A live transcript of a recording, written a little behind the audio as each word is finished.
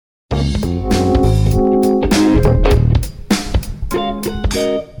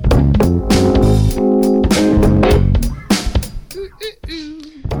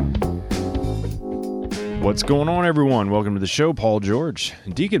What's going on, everyone? Welcome to the show. Paul George,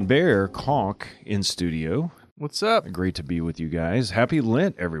 Deacon Bear, Conk in studio. What's up? Great to be with you guys. Happy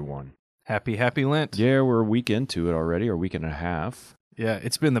Lent, everyone. Happy Lent. Yeah, we're a week into it already, or a week and a half. Yeah,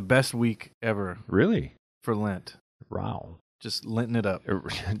 it's been the best week ever Really? for Lent. Wow. Just lenting it up.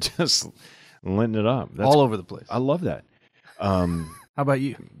 Just lenting it up. All over the place. I love that. How about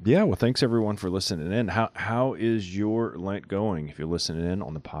you? Yeah, well, thanks everyone for listening in. How is your Lent going? If you're listening in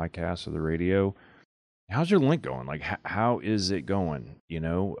on the podcast or the radio, how's your Lent going? Like, how is it going? You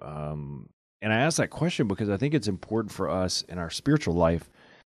know, and I ask that question because I think it's important for us in our spiritual life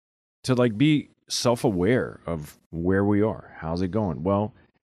to be self-aware of where we are. How's it going? Well,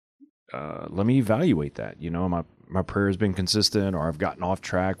 let me evaluate that. You know, my prayer has been consistent, or I've gotten off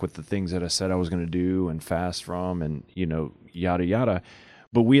track with the things that I said I was going to do and fast from, and, you know, yada, yada.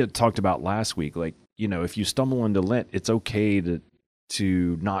 But we had talked about last week, like, you know, if you stumble into Lent, it's okay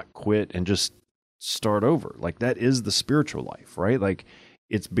to not quit and just start over. Like, that is the spiritual life, right? Like,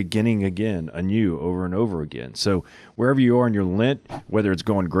 it's beginning again, anew, over and over again. So wherever you are in your Lent, whether it's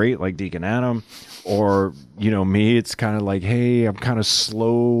going great like Deacon Adam, or, you know, me, it's kind of like, hey, I'm kind of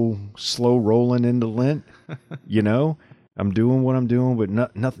slow rolling into Lent. You know, I'm doing what I'm doing, but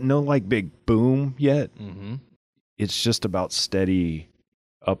no like big boom yet. Mm-hmm. It's just about steady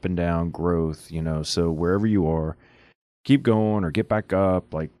up and down growth, you know. So wherever you are, keep going or get back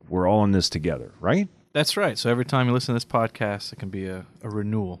up. Like, we're all in this together, right? That's right. So every time you listen to this podcast, it can be a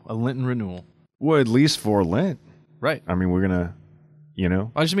renewal, a Lenten renewal. Well, at least for Lent. Right. I mean, we're going to, you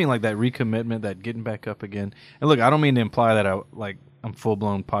know. I just mean like that recommitment, that getting back up again. And look, I don't mean to imply that I'm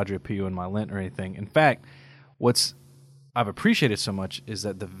full-blown Padre Pio in my Lent or anything. In fact, what's I've appreciated so much is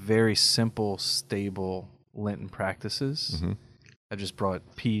that the very simple, stable Lenten practices have just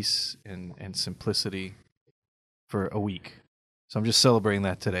brought peace and simplicity for a week. So I'm just celebrating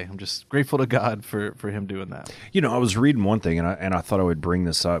that today. I'm just grateful to God for him doing that. You know, I was reading one thing, and I thought I would bring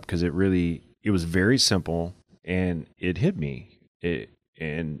this up because it was very simple, and it hit me.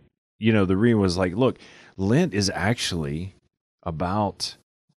 And, you know, the reading was like, look, Lent is actually about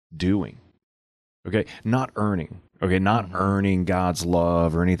doing, okay? Not earning, okay? Not earning God's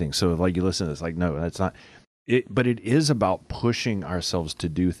love or anything. So, like, you listen to this, like, no, that's not it. But it is about pushing ourselves to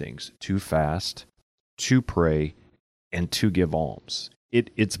do things, to fast, to pray, and to give alms.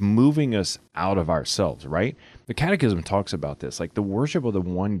 It's moving us out of ourselves, right? The Catechism talks about this, like the worship of the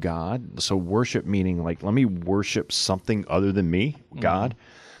one God. So worship meaning like, let me worship something other than me, God,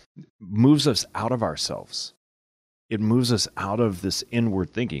 moves us out of ourselves. It moves us out of this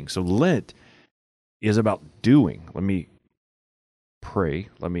inward thinking. So Lent is about doing. Let me pray.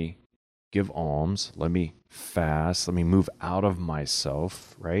 Let me give alms. Let me fast. Let me move out of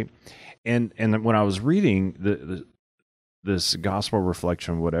myself, right? And when I was reading this gospel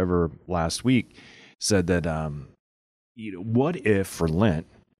reflection, whatever, last week, said that, you know, what if for Lent,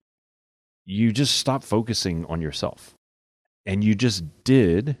 you just stop focusing on yourself and you just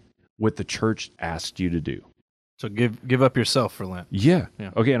did what the church asked you to do? So give up yourself for Lent. Yeah.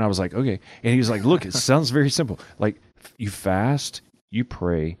 Okay. And I was like, okay. And he was like, look, it sounds very simple. Like, you fast, you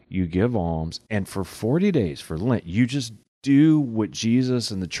pray, you give alms, and for 40 days for Lent, you just do what Jesus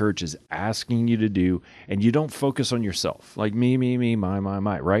and the church is asking you to do, and you don't focus on yourself, like me,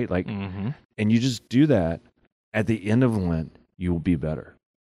 my, right? Like, and you just do that. At the end of Lent, you will be better.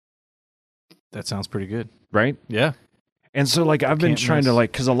 That sounds pretty good, right? Yeah. And so, like, I've been trying to,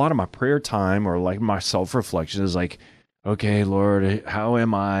 like, because a lot of my prayer time or like my self-reflection is like, okay, Lord, how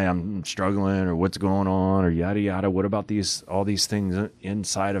am I? I'm struggling, or what's going on, or yada yada. What about all these things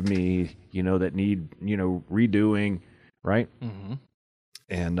inside of me, you know, that need, you know, redoing. Right?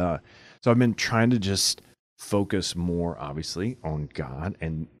 And so I've been trying to just focus more, obviously, on God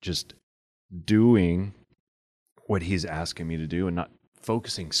and just doing what he's asking me to do and not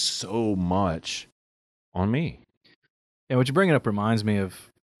focusing so much on me. Yeah, what you bring it up reminds me of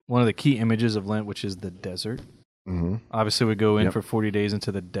one of the key images of Lent, which is the desert. Obviously, we go in for 40 days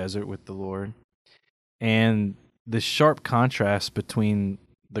into the desert with the Lord. And the sharp contrast between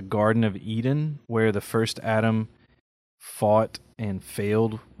the Garden of Eden, where the first Adam fought and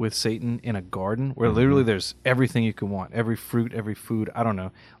failed with Satan in a garden where literally there's everything you can want, every fruit, every food. I don't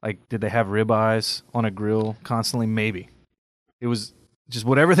know. Like, did they have ribeyes on a grill constantly? Maybe. It was just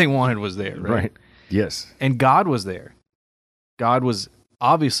whatever they wanted was there, right? Yes. And God was there. God was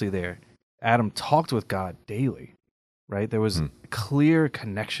obviously there. Adam talked with God daily, right? There was a clear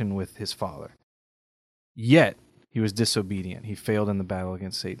connection with his father. Yet, he was disobedient. He failed in the battle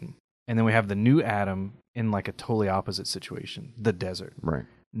against Satan. And then we have the new Adam in like a totally opposite situation, the desert. Right.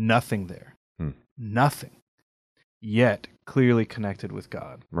 Nothing there. Nothing. Yet clearly connected with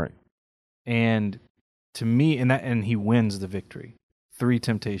God. Right. And to me, and he wins the victory. 3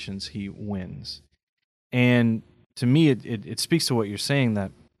 temptations, he wins. And to me, it speaks to what you're saying,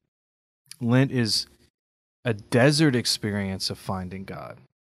 that Lent is a desert experience of finding God.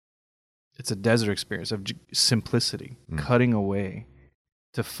 It's a desert experience of simplicity, cutting away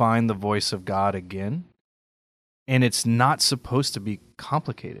to find the voice of God again. And it's not supposed to be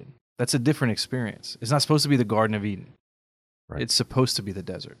complicated. That's a different experience. It's not supposed to be the Garden of Eden. Right. It's supposed to be the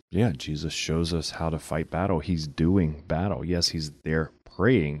desert. Yeah, Jesus shows us how to fight battle. He's doing battle. Yes, he's there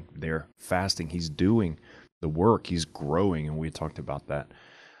praying, there fasting. He's doing the work. He's growing, and we talked about that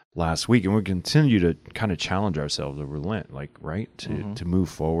last week. And we continue to kind of challenge ourselves over Lent, like, right, to move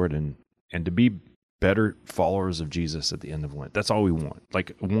forward and to be better followers of Jesus at the end of Lent. That's all we want.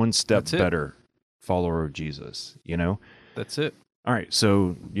 Like one step better follower of Jesus, you know? That's it. All right,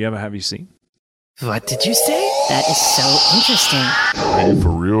 so have you seen? What did you say? That is so interesting. Hey, for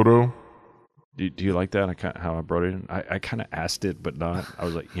real though? Do you like that? How I brought it in? I kind of asked it, but not. I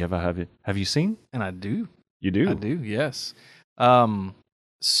was like, have you seen? And I do. You do? I do, yes.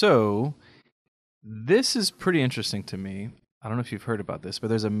 So this is pretty interesting to me. I don't know if you've heard about this, but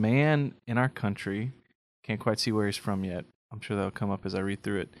there's a man in our country. Can't quite see where he's from yet. I'm sure that'll come up as I read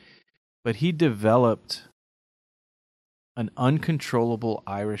through it. But he developed an uncontrollable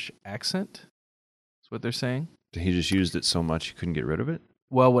Irish accent. That's what they're saying. He just used it so much he couldn't get rid of it?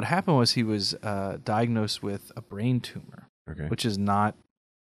 Well, what happened was he was diagnosed with a brain tumor, which is not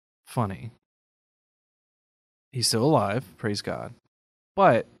funny. He's still alive, praise God.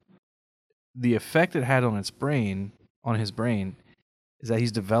 But the effect it had on his brain, is that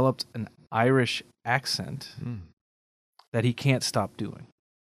he's developed an Irish accent that he can't stop doing.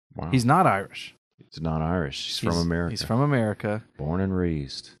 Wow. He's not Irish. He's not Irish. He's from America. He's from America. Born and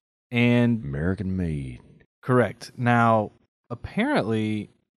raised. And American made. Correct. Now, apparently,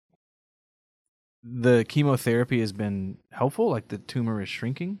 the chemotherapy has been helpful. Like, the tumor is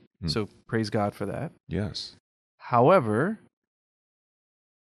shrinking. So praise God for that. Yes. However,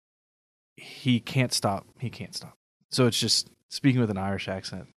 he can't stop. So it's just speaking with an Irish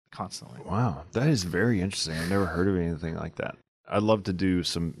accent constantly. Wow. That is very interesting. I've never heard of anything like that. I'd love to do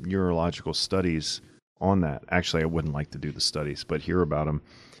some neurological studies on that. Actually, I wouldn't like to do the studies, but hear about them.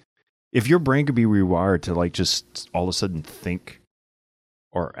 If your brain could be rewired to like just all of a sudden think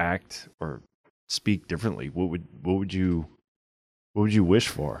or act or speak differently, what would you wish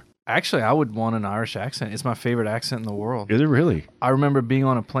for? Actually, I would want an Irish accent. It's my favorite accent in the world. Is it really? I remember being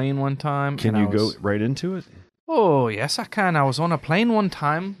on a plane one time. Can you go right into it? Oh, yes, I can. I was on a plane one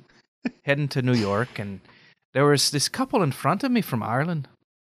time heading to New York, and there was this couple in front of me from Ireland,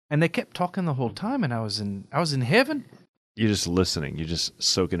 and they kept talking the whole time, and I was in heaven. You're just listening. You're just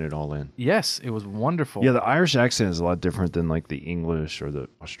soaking it all in. Yes, it was wonderful. Yeah, the Irish accent is a lot different than like the English or the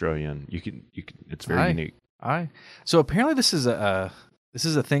Australian. You can. It's very unique. So apparently, this is a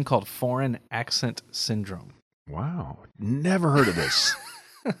thing called foreign accent syndrome. Wow, never heard of this.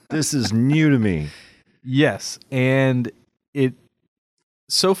 This is new to me. Yes, and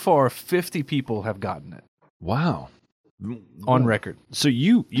so far 50 people have gotten it. Wow. On record. So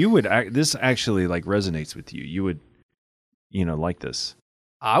you would this actually like resonates with you. You would like this.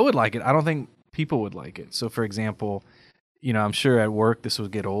 I would like it. I don't think people would like it. So for example, I'm sure at work this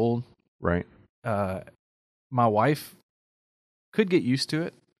would get old. Right. My wife could get used to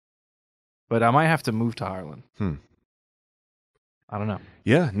it, but I might have to move to Ireland. I don't know.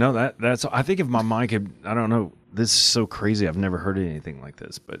 Yeah, no, that's. I think if my mind could, I don't know. This is so crazy. I've never heard anything like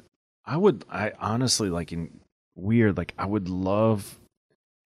this, but I honestly I would love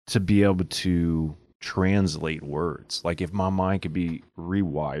to be able to translate words. Like if my mind could be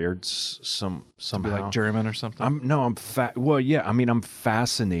rewired somehow, be like German or something. I'm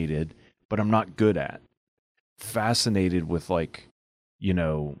fascinated, but I'm not good at. Fascinated with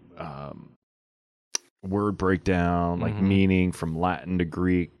word breakdown, like meaning from Latin to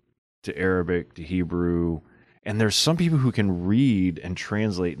Greek to Arabic to Hebrew. And there's some people who can read and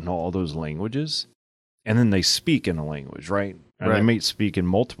translate in all those languages, and then they speak in a language, right? And they may speak in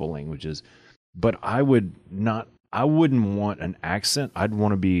multiple languages, but I wouldn't want an accent. I'd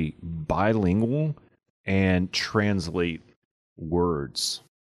want to be bilingual and translate words.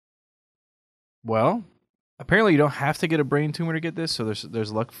 Well, apparently you don't have to get a brain tumor to get this, so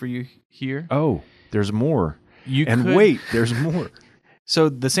there's luck for you here. Oh, there's more. There's more. So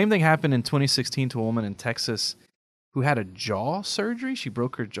the same thing happened in 2016 to a woman in Texas who had a jaw surgery. She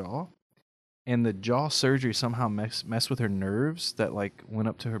broke her jaw, and the jaw surgery somehow messed with her nerves that went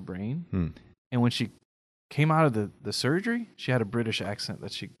up to her brain. And when she came out of the surgery, she had a British accent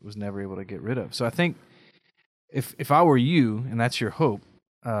that she was never able to get rid of. So I think if I were you, and that's your hope,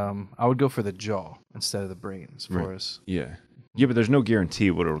 I would go for the jaw instead of the brains for us. Yeah. Yeah, but there's no guarantee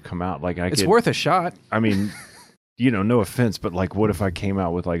what it'll come out. Like It's worth a shot. I mean, no offense, but like, what if I came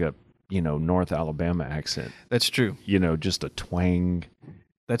out with like a, North Alabama accent? That's true. Just a twang.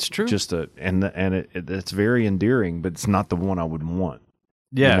 That's true. It's very endearing, but it's not the one I would want.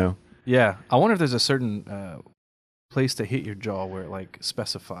 Yeah. Yeah. I wonder if there's a certain place to hit your jaw where it like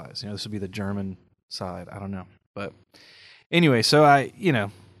specifies. This would be the German side. I don't know. But anyway, so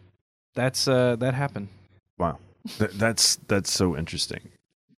that's that happened. Wow. That's so interesting.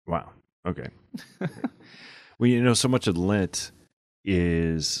 Wow. Okay. Well, so much of Lent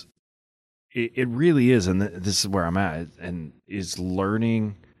is it really is, and this is where I'm at, and is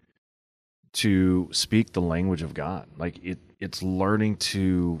learning to speak the language of God. Like it's learning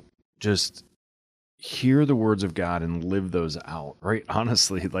to just hear the words of God and live those out. Right?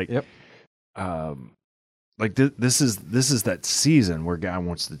 Honestly, like, yep. Like this is that season where God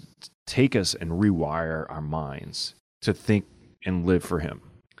wants to take us and rewire our minds to think and live for Him.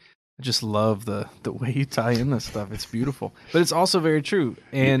 I just love the way you tie in this stuff. It's beautiful, but it's also very true.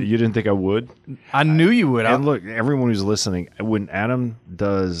 And you didn't think I would? I knew you would. And look, everyone who's listening, when Adam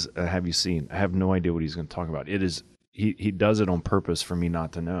does Have You Seen? I have no idea what he's going to talk about. It is he does it on purpose for me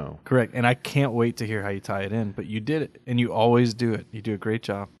not to know. Correct, and I can't wait to hear how you tie it in. But you did it, and you always do it. You do a great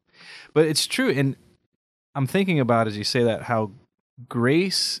job. But it's true, and I'm thinking about, as you say that, how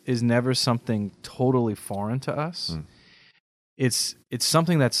grace is never something totally foreign to us. It's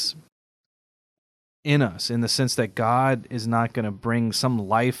something that's in us, in the sense that God is not going to bring some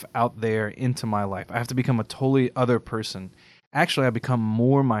life out there into my life. I have to become a totally other person. Actually, I become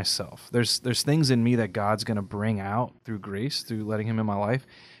more myself. There's things in me that God's going to bring out through grace, through letting Him in my life.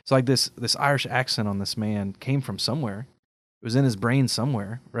 It's like this Irish accent on this man came from somewhere. It was in his brain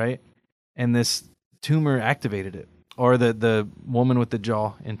somewhere, right? And this tumor activated it. Or the woman with the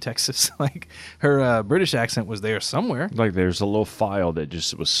jaw in Texas, like her British accent was there somewhere. Like there's a little file that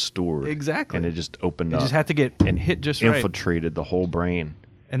just was stored. Exactly. And it just opened up. It just had to get hit just right. Infiltrated the whole brain.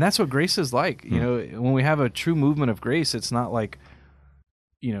 And that's what grace is like. When we have a true movement of grace, it's not like,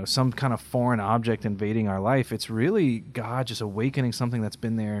 some kind of foreign object invading our life. It's really God just awakening something that's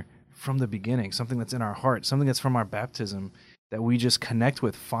been there from the beginning, something that's in our heart, something that's from our baptism that we just connect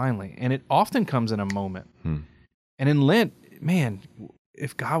with finally. And it often comes in a moment. And in Lent, man,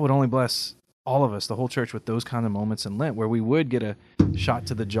 if God would only bless all of us, the whole church, with those kind of moments in Lent where we would get a shot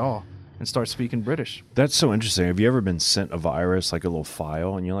to the jaw and start speaking British. That's so interesting. Have you ever been sent a virus, like a little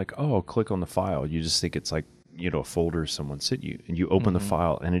file, and you're like, oh, I'll click on the file. You just think it's like, a folder someone sent you, and you open the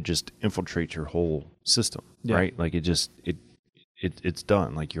file and it just infiltrates your whole system, right? Like it's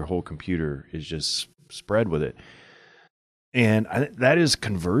done. Like your whole computer is just spread with it. And that is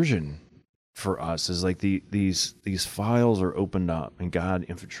conversion for us, is like these files are opened up and God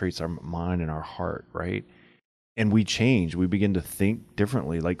infiltrates our mind and our heart, right? And we change. We begin to think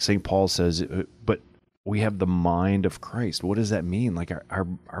differently. Like St. Paul says, but we have the mind of Christ. What does that mean? Like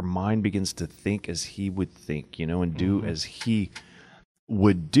our mind begins to think as He would think, and do as He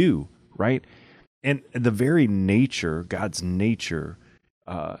would do, right? And the very nature, God's nature,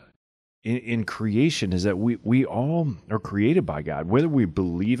 in creation is that we all are created by God, whether we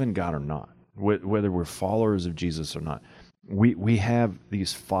believe in God or not, whether we're followers of Jesus or not. We have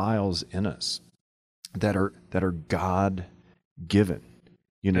these files in us that are God given,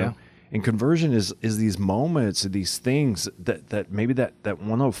 Yeah. And conversion is these moments, these things that maybe that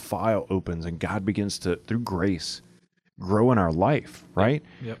one little file opens and God begins to, through grace, grow in our life, right?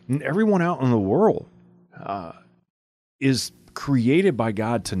 Yep. And everyone out in the world is created by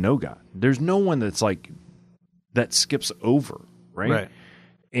God to know God. There's no one that's like that skips over, right?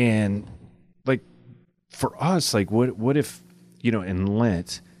 And like for us, like what if, in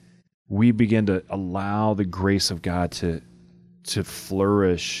Lent we begin to allow the grace of God to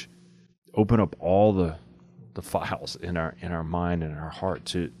flourish, open up all the files in our mind and our heart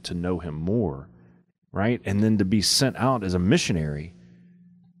to know Him more, right? And then to be sent out as a missionary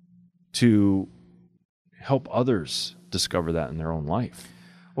to help others discover that in their own life.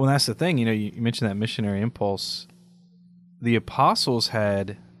 Well, that's the thing. You mentioned that missionary impulse. The apostles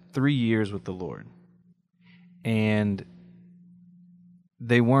had 3 years with the Lord, and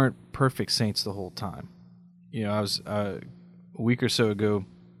they weren't perfect saints the whole time. I was a week or so ago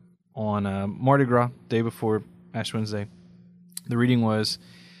on Mardi Gras, day before Ash Wednesday. The reading was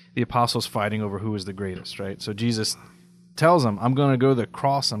the apostles fighting over who was the greatest, right? So Jesus tells them, I'm going to go to the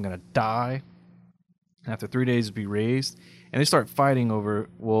cross, I'm going to die, and after 3 days be raised. And they start fighting over,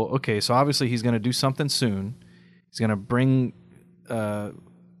 well, okay, so obviously He's going to do something soon. He's going to bring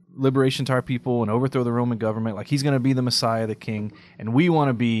liberation to our people and overthrow the Roman government. Like, he's going to be the Messiah, the king, and we want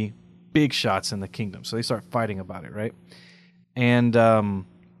to be big shots in the kingdom. So they start fighting about it, right? And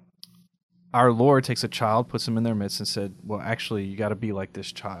our Lord takes a child, puts him in their midst, and said, well, actually, you got to be like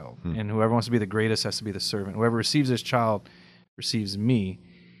this child. And whoever wants to be the greatest has to be the servant. Whoever receives this child receives me.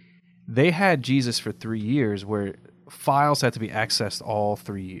 They had Jesus for 3 years where files had to be accessed all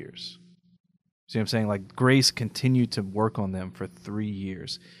 3 years. See what I'm saying? Like, grace continued to work on them for 3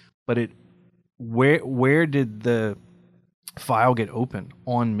 years. But where did the file get open?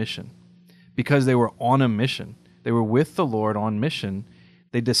 On mission. Because they were on a mission. They were with the Lord on mission.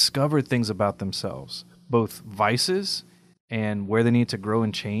 They discovered things about themselves, both vices and where they need to grow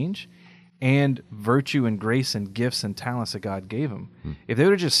and change, and virtue and grace and gifts and talents that God gave them. If they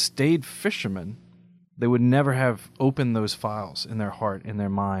would have just stayed fishermen, they would never have opened those files in their heart, in their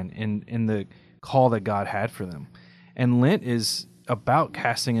mind, in the call that God had for them. And Lent is about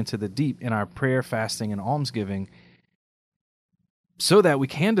casting into the deep in our prayer, fasting, and almsgiving so that we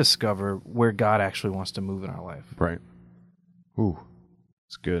can discover where God actually wants to move in our life. Right. Ooh,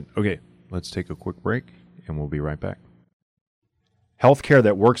 it's good. Okay, let's take a quick break, and we'll be right back. Healthcare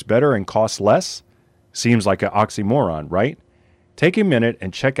that works better and costs less? Seems like an oxymoron, right? Take a minute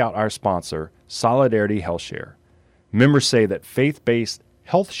and check out our sponsor, Solidarity HealthShare. Members say that faith-based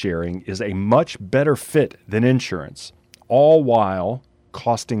health sharing is a much better fit than insurance, all while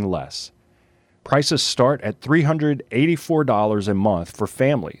costing less. Prices start at $384 a month for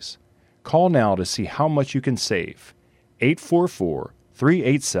families. Call now to see how much you can save.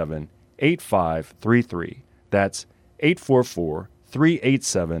 844-387-8533. That's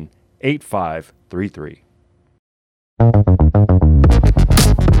 844-387-8533.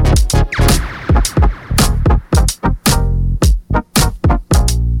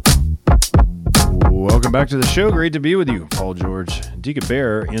 Welcome back to the show. Great to be with you. Paul George, Deacon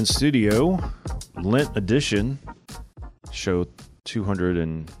Bear in studio. Lent edition, show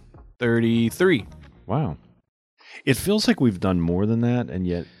 233. Wow. It feels like we've done more than that, and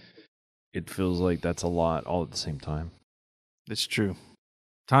yet it feels like that's a lot all at the same time. It's true.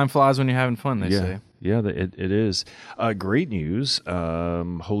 Time flies when you're having fun, they say. Yeah, it is. Great news.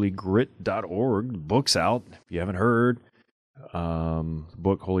 Holygrit.org. Book's out. If you haven't heard,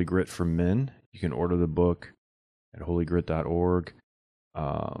 book Holy Grit for Men. You can order the book at holygrit.org.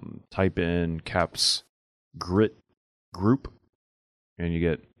 Type in caps grit group, and you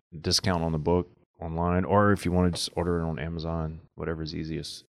get a discount on the book online. Or if you want to just order it on Amazon, whatever's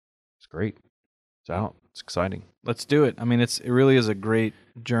easiest. It's great. It's out. It's exciting. Let's do it. I mean, it really is a great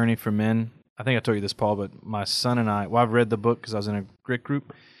journey for men. I think I told you this, Paul, but my son and I, I've read the book because I was in a grit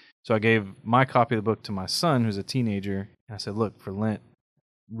group. So I gave my copy of the book to my son, who's a teenager. And I said, look, for Lent,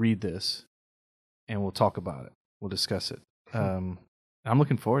 read this and we'll talk about it. We'll discuss it. I'm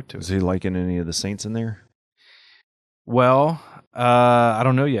looking forward to it. Is he liking any of the saints in there? Well, I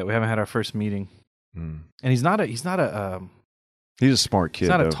don't know yet. We haven't had our first meeting. And he's a smart kid. He's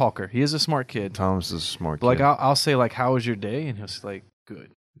not a talker. He is a smart kid. Thomas is a smart kid. Like, I'll say, like, how was your day? And he'll say, like, good.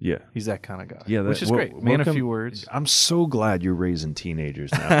 Yeah. He's that kind of guy. Yeah. Which is great. Man, a few words. I'm so glad you're raising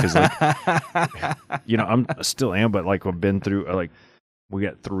teenagers now. Because, like, I'm still am, but, like, I've been through, like, we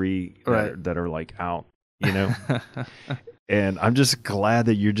got 3 that are, like, out, And I'm just glad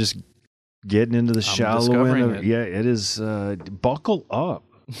that you're just getting into the shallow end of it. Yeah, it is. Buckle up.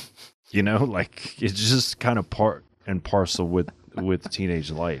 Like, it's just kind of part and parcel with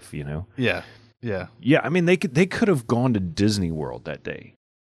teenage life, Yeah. I mean, they could have gone to Disney World that day,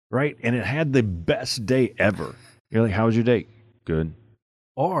 right? And it had the best day ever. You're like, how was your day? Good.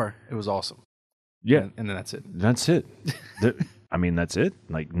 Or it was awesome. Yeah. And then that's it. That's it. I mean, that's it.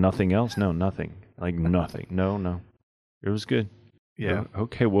 Like, nothing else? No, nothing. Like, nothing. No. It was good. Yeah.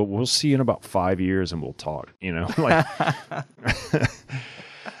 Okay, well, we'll see you in about 5 years and we'll talk, Like,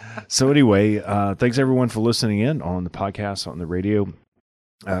 so anyway, thanks everyone for listening in on the podcast, on the radio.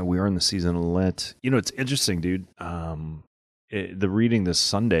 We are in the season of Lent. It's interesting, dude. The reading this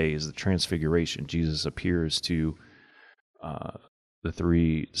Sunday is the Transfiguration. Jesus appears to the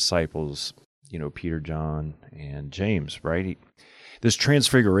 3 disciples, Peter, John, and James, right? This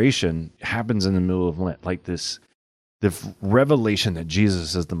Transfiguration happens in the middle of Lent, like the revelation that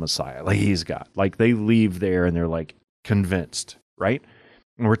Jesus is the Messiah, like he's God. Like, they leave there and they're like convinced, right?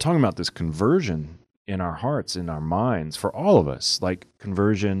 And we're talking about this conversion in our hearts, in our minds, for all of us. Like,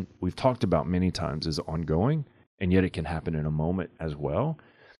 conversion, we've talked about many times, is ongoing, and yet it can happen in a moment as well.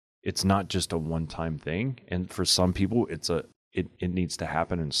 It's not just a one-time thing. And for some people, it needs to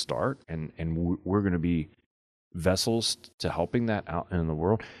happen and start, and we're going to be vessels to helping that out in the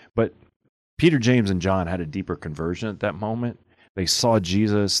world. But Peter, James, and John had a deeper conversion at that moment. They saw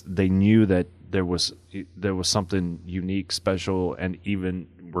Jesus. They knew that there was something unique, special, and even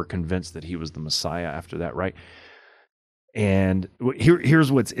were convinced that he was the Messiah after that, right? And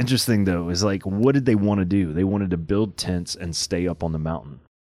here's what's interesting, though, is like, what did they want to do? They wanted to build tents and stay up on the mountain.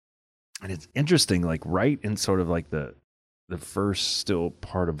 And it's interesting, like right in sort of like the first still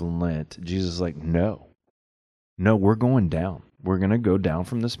part of Lent, Jesus is like, no, we're going down. We're going to go down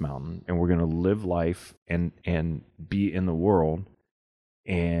from this mountain, and we're going to live life and be in the world.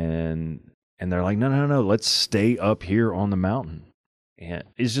 And they're like, no, let's stay up here on the mountain. And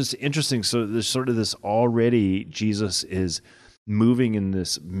it's just interesting. So there's sort of this already, Jesus is moving in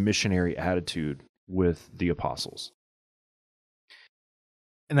this missionary attitude with the apostles.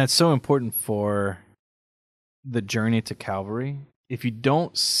 And that's so important for the journey to Calvary. If you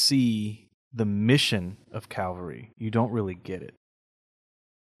don't see the mission of Calvary, you don't really get it.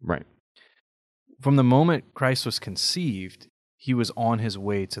 Right. From the moment Christ was conceived, he was on his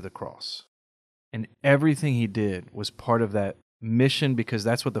way to the cross. And everything he did was part of that mission, because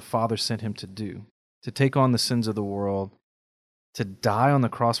that's what the Father sent him to do, to take on the sins of the world, to die on the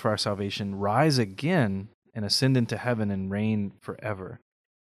cross for our salvation, rise again, and ascend into heaven and reign forever.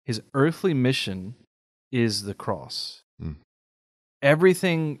 His earthly mission is the cross.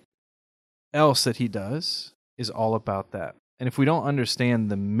 Everything else that he does is all about that. And if we don't understand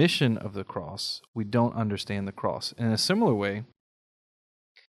the mission of the cross, we don't understand the cross. And in a similar way,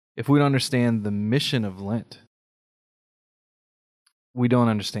 if we don't understand the mission of Lent, we don't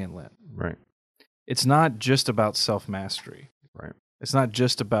understand Lent. Right. It's not just about self-mastery. Right. It's not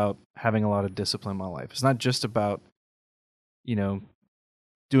just about having a lot of discipline in my life. It's not just about,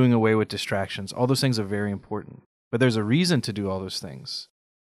 doing away with distractions. All those things are very important. But there's a reason to do all those things.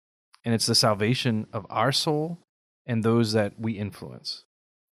 And it's the salvation of our soul and those that we influence.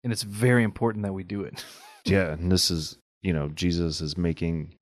 And it's very important that we do it. Yeah, and this is, Jesus is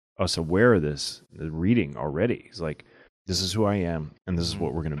making us aware of this, the reading already. He's like, this is who I am, and this is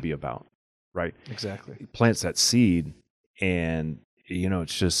what we're going to be about, right? Exactly. He plants that seed, and,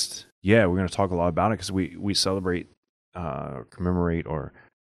 it's just, we're going to talk a lot about it because we celebrate, commemorate, or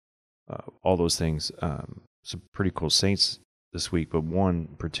all those things. Some pretty cool saints this week, but one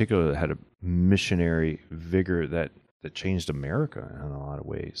in particular that had a missionary vigor that changed America in a lot of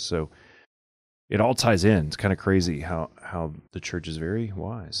ways. So it all ties in. It's kind of crazy how the church is very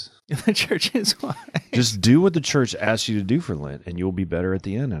wise. The church is wise. Just do what the church asks you to do for Lent, and you'll be better at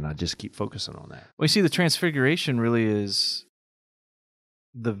the end. And I just keep focusing on that. Well, you see, the Transfiguration really is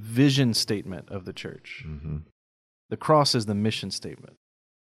the vision statement of the church. Mm-hmm. The cross is the mission statement,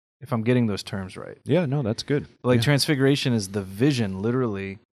 if I'm getting those terms right. Yeah, no, that's good. Transfiguration is the vision,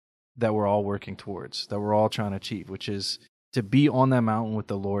 literally, that we're all working towards, that we're all trying to achieve, which is to be on that mountain with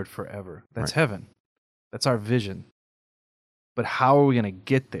the Lord forever. That's heaven. That's our vision. But how are we going to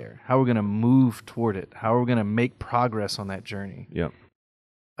get there? How are we going to move toward it? How are we going to make progress on that journey? Yep.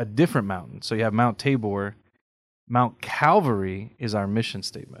 A different mountain. So you have Mount Tabor. Mount Calvary is our mission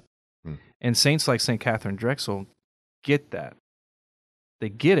statement. And saints like St. Catherine Drexel get that. They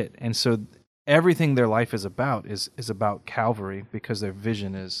get it. And so everything their life is about is about Calvary, because their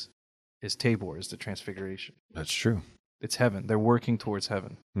vision is Tabor, is the Transfiguration. That's true. It's heaven. They're working towards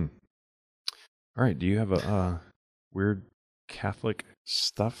heaven. All right. Do you have a weird Catholic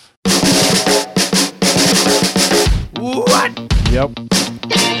stuff? What? Yep.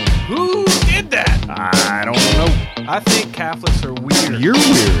 Who did that? I don't know. I think Catholics are weird. You're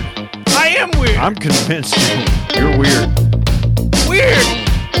weird. I am weird. I'm convinced you're weird. Weird.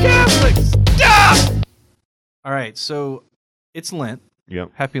 Catholics, stop! All right, so it's Lent.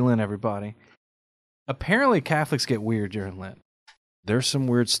 Yep. Happy Lent, everybody. Apparently, Catholics get weird during Lent. There's some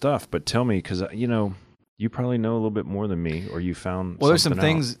weird stuff, but tell me, because you probably know a little bit more than me, or you found. Well, there's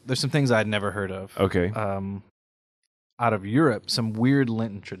some things I'd never heard of. Okay. Out of Europe, some weird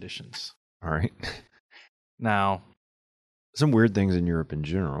Lenten traditions. All right. Now, some weird things in Europe in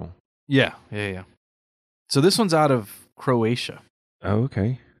general. Yeah. So this one's out of Croatia. Oh,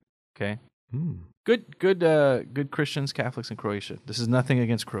 okay. Okay. Good Christians, Catholics in Croatia. This is nothing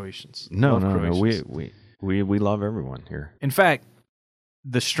against Croatians. No. We love everyone here. In fact,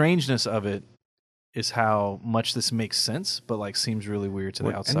 the strangeness of it is how much this makes sense, but seems really weird to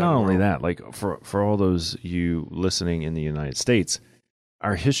the outside. And not only that, for all those you listening in the United States,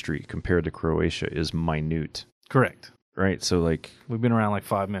 our history compared to Croatia is minute. Correct. Right? So we've been around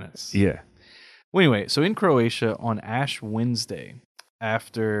 5 minutes. Yeah. Well, anyway, so in Croatia on Ash Wednesday,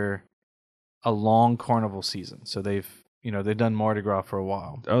 after a long carnival season, so they've done Mardi Gras for a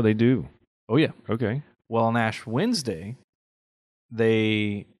while. Oh, they do. Oh yeah. Okay. Well, on Ash Wednesday,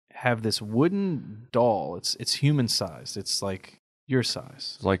 they have this wooden doll. It's human sized. It's your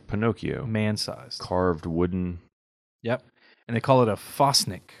size, It's like Pinocchio, man-sized. carved wooden Yep. And they call it a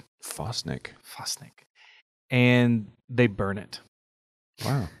fosnick. Fosnick. And they burn it.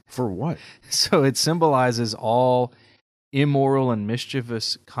 Wow. For what? So it symbolizes all immoral and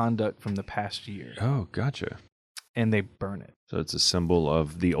mischievous conduct from the past year. Oh, gotcha. And they burn it. So it's a symbol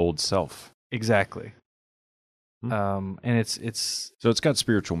of the old self. Exactly. And it's So it's got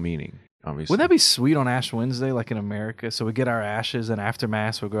spiritual meaning, obviously. Wouldn't that be sweet on Ash Wednesday, like in America? So we get our ashes, and after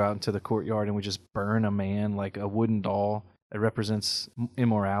Mass, we go out into the courtyard and we just burn a man, like a wooden doll that represents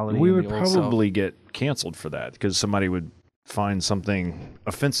immorality. We and would the old self. probably get canceled for that because somebody would find something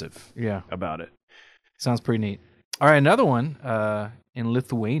offensive about it. Sounds pretty neat. All right, another one in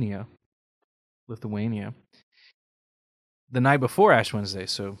Lithuania, the night before Ash Wednesday,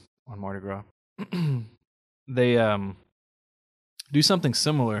 so on Mardi Gras, they do something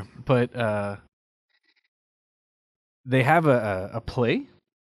similar, but they have a play,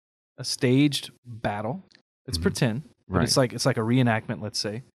 a staged battle. It's pretend, but it's like a reenactment, let's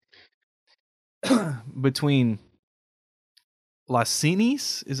say, between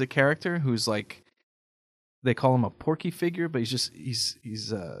Lasinis is a character who's like, they call him a porky figure, but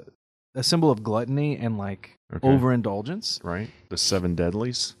he's a symbol of gluttony and like overindulgence. Right. The 7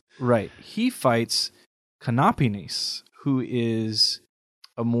 deadlies. Right. He fights Kanapinis, who is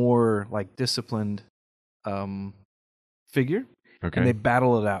a more like disciplined figure. Okay. And they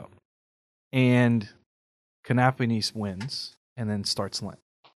battle it out. And Kanapinis wins and then starts Lent.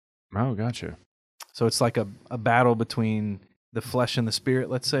 Oh, gotcha. So it's like a battle between the flesh and the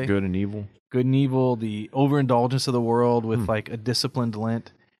spirit, let's say. Good and evil. Good and evil, the overindulgence of the world with like a disciplined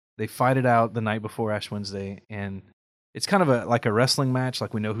Lent. They fight it out the night before Ash Wednesday, and it's kind of like a wrestling match,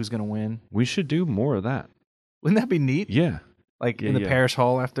 like we know who's going to win. We should do more of that. Wouldn't that be neat? Yeah. Like in the parish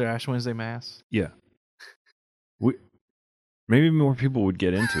hall after Ash Wednesday Mass? Yeah. Maybe more people would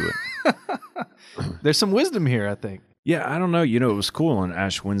get into it. There's some wisdom here, I think. Yeah, I don't know. It was cool on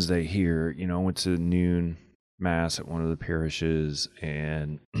Ash Wednesday here. I went to noon Mass at one of the parishes,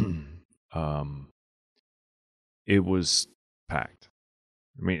 and it was packed.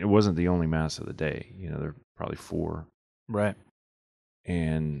 I mean, it wasn't the only Mass of the day. There were probably 4. Right.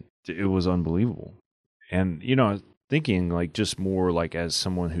 And it was unbelievable. And, I was thinking, like, just more like as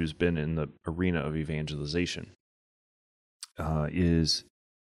someone who's been in the arena of evangelization, is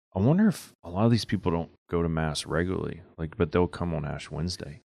I wonder if a lot of these people don't go to Mass regularly, but they'll come on Ash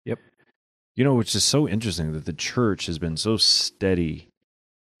Wednesday. Yep. Which is so interesting that the church has been so steady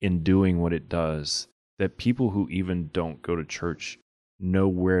in doing what it does that people who even don't go to church know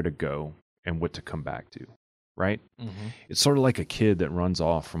where to go and what to come back to, right? Mm-hmm. It's sort of like a kid that runs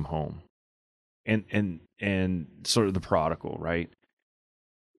off from home and sort of the prodigal, right?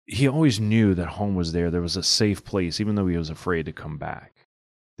 He always knew that home was there. There was a safe place, even though he was afraid to come back.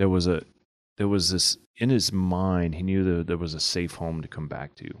 There was this in his mind. He knew that there was a safe home to come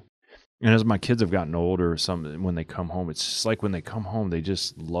back to. And as my kids have gotten older, when they come home, it's just like when they come home, they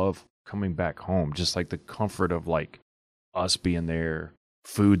just love coming back home. Just like the comfort of like us being there,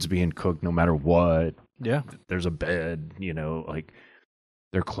 food's being cooked no matter what. Yeah. There's a bed, like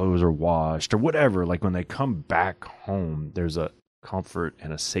their clothes are washed or whatever. Like when they come back home, there's a comfort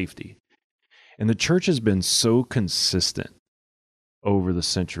and a safety. And the church has been so consistent over the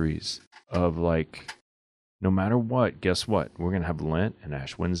centuries of like, no matter what, guess what? We're going to have Lent and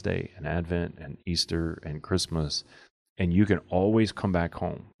Ash Wednesday and Advent and Easter and Christmas. And you can always come back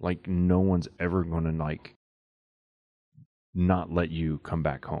home. Like no one's ever going to like not let you come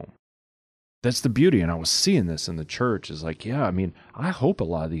back home. That's the beauty. And I was seeing this in the church is like, yeah, I mean, I hope a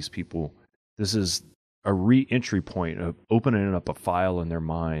lot of these people, this is a re-entry point of opening up a file in their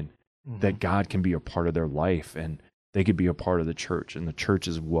mind that God can be a part of their life and they could be a part of the church, and the church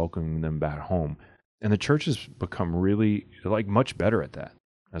is welcoming them back home. And the church has become really like much better at that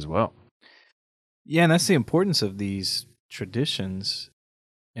as well. Yeah, and that's the importance of these traditions.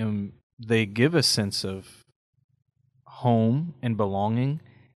 And they give a sense of home and belonging,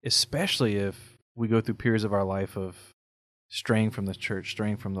 especially if we go through periods of our life of straying from the church,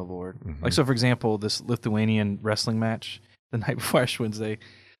 straying from the Lord. Mm-hmm. Like, so for example, this Lithuanian wrestling match the night before Ash Wednesday,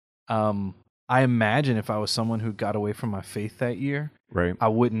 I imagine if I was someone who got away from my faith that year, right, I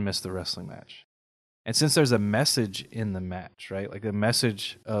wouldn't miss the wrestling match. And since there's a message in the match, right, like the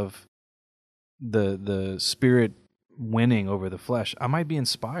message of the spirit winning over the flesh, I might be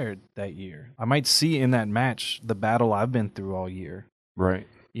inspired that year. I might see in that match the battle I've been through all year. Right.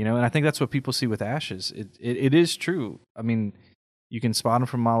 And I think that's what people see with ashes. It is true. I mean, you can spot them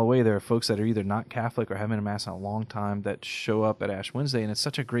from a mile away. There are folks that are either not Catholic or haven't been to Mass in a long time that show up at Ash Wednesday, and it's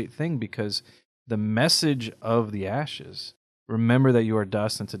such a great thing because the message of the ashes remember that you are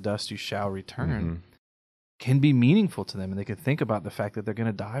dust and to dust you shall return, can be meaningful to them. And they can think about the fact that they're going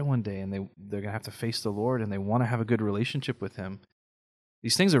to die one day and they're going to have to face the Lord and they want to have a good relationship with him.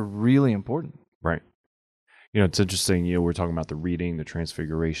 These things are really important. Right. You know, it's interesting, you know, we're talking about the reading, the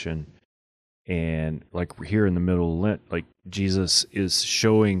Transfiguration, and like we're here in the middle of Lent, like Jesus is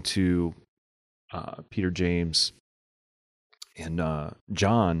showing to Peter, James, and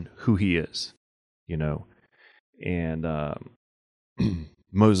John who he is, you know, and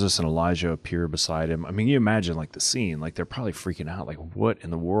Moses and Elijah appear beside him. I mean, you imagine like the scene, like they're probably freaking out, like what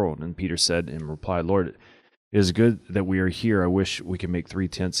in the world? And Peter said in reply, Lord, it is good that we are here. I wish we could make 3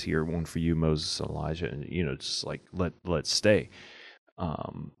 tents here, one for you, Moses and Elijah, and, you know, just like let's stay.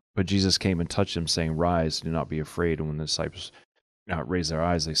 But Jesus came and touched them, saying, rise, do not be afraid. And when the disciples raised their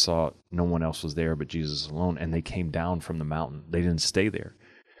eyes, they saw no one else was there but Jesus alone, and they came down from the mountain. They didn't stay there.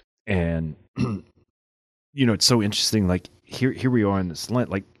 And you know, it's so interesting, like here we are in this Lent,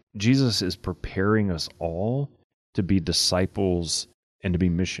 like Jesus is preparing us all to be disciples and to be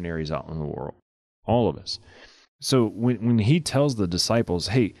missionaries out in the world, all of us. So when he tells the disciples,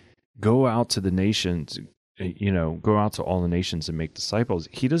 hey, go out to the nations, you know, go out to all the nations and make disciples,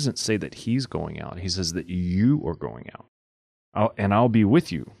 he doesn't say that he's going out. He says that you are going out. I'll be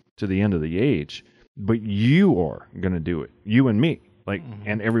with you to the end of the age, but you are going to do it, you and me, like,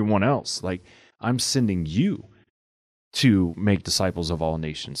 and everyone else. Like, I'm sending you to make disciples of all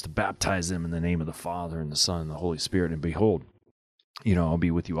nations, to baptize them in the name of the Father and the Son and the Holy Spirit. And behold, you know, I'll be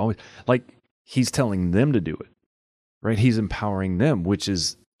with you always. Like, he's telling them to do it, right? He's empowering them, which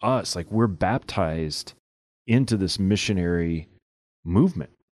is us. Like, we're baptized into this missionary movement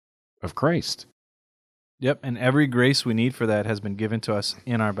of Christ. Yep, and every grace we need for that has been given to us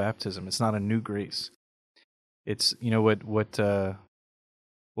in our baptism. It's not a new grace. It's, you know, what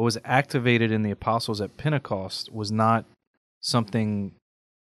was activated in the apostles at Pentecost was not something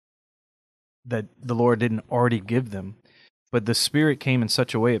that the Lord didn't already give them, but the Spirit came in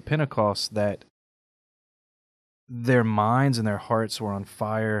such a way at Pentecost that their minds and their hearts were on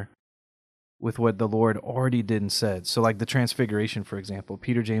fire with what the Lord already did and said. So like the Transfiguration, for example,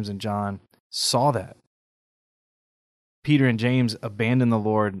 Peter, James, and John saw that. Peter and James abandoned the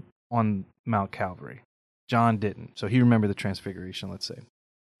Lord on Mount Calvary. John didn't. So he remembered the Transfiguration, let's say.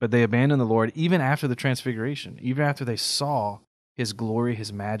 But they abandoned the Lord even after the Transfiguration, even after they saw his glory,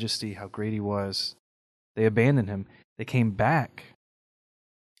 his majesty, how great he was. They abandoned him. They came back.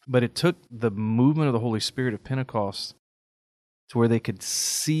 But it took the movement of the Holy Spirit of Pentecost to where they could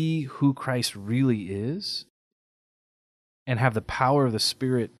see who Christ really is and have the power of the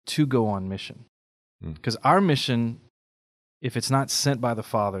Spirit to go on mission. Because our mission, if it's not sent by the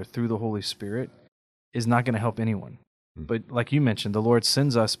Father through the Holy Spirit, is not going to help anyone. But like you mentioned, the Lord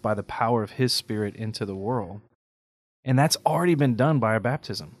sends us by the power of his Spirit into the world. And that's already been done by our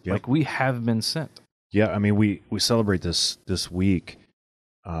baptism. Yep. Like, we have been sent. Yeah, I mean, we celebrate this week,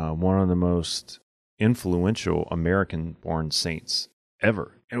 one of the most influential American-born saints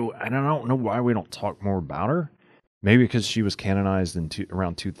ever. And I don't know why we don't talk more about her. Maybe because she was canonized in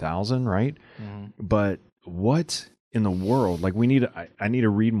around 2000, right? But what in the world? Like, I need to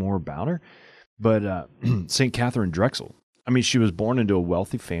read more about her. But St. Catherine Drexel, I mean, she was born into a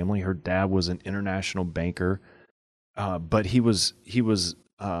wealthy family. Her dad was an international banker, but he was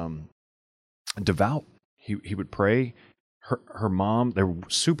devout. He would pray. Her mom, they're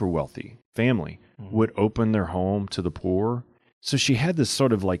super wealthy family, would open their home to the poor. So she had this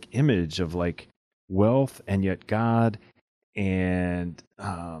sort of like image of like wealth and yet God. And,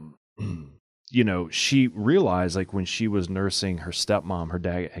 you know, she realized, like, when she was nursing her stepmom, her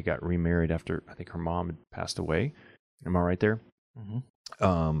dad had got remarried after, I think, her mom had passed away. Am I right there?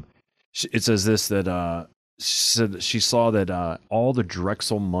 It says this, that she saw that all the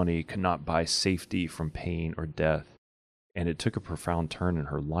Drexel money could not buy safety from pain or death, and it took a profound turn in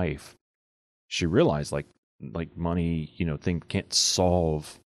her life. She realized, like money, you know, can't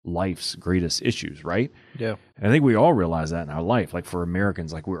solve life's greatest issues, right? Yeah. And I think we all realize that in our life. Like, for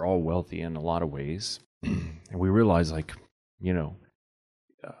Americans, like, we're all wealthy in a lot of ways. And we realize, like, you know,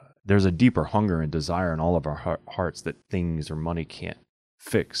 there's a deeper hunger and desire in all of our hearts that things or money can't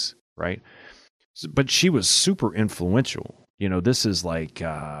fix, right? But she was super influential. You know, this is like,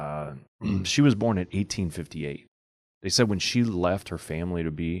 she was born in 1858. They said when she left her family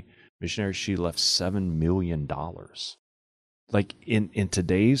to be missionary, she left $7 million. Like, in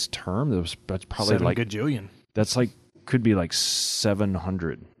today's term, that's probably like $7 gajillion. That's like, could be like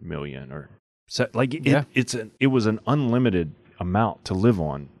 700 million or like it was an unlimited amount to live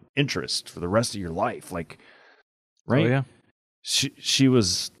on interest for the rest of your life. Like, right? Oh, yeah. She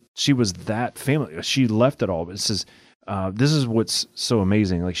was that family. She left it all. But it says this is what's so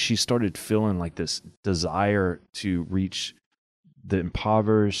amazing. Like, she started feeling like this desire to reach the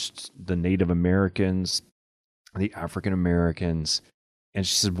impoverished, the Native Americans, the African Americans. And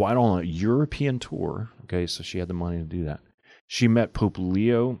she said, why don't a European tour? Okay, so she had the money to do that. She met Pope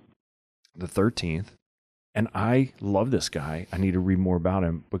Leo the 13th. And I love this guy. I need to read more about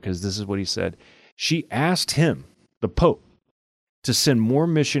him because this is what he said. She asked him, the Pope, to send more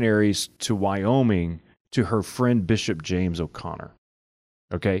missionaries to Wyoming to her friend Bishop James O'Connor.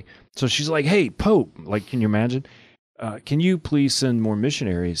 Okay? So she's like, hey, Pope, like, can you imagine? Can you please send more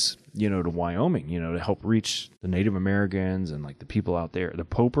missionaries, to Wyoming, to help reach the Native Americans and like the people out there? The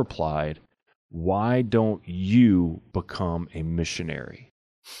Pope replied, why don't you become a missionary?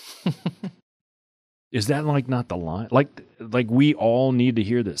 Is that like not the line? Like we all need to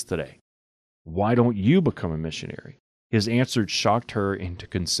hear this today. Why don't you become a missionary? His answer shocked her into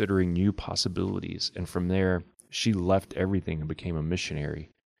considering new possibilities. And from there, she left everything and became a missionary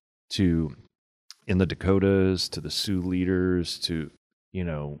in the Dakotas, to the Sioux leaders, to,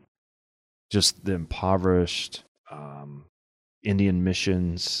 just the impoverished, Indian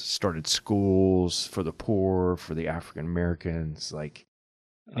missions, started schools for the poor, for the African Americans, like,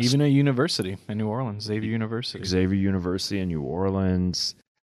 even a university in New Orleans, Xavier University in New Orleans.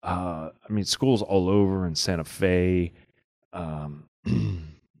 Schools all over in Santa Fe.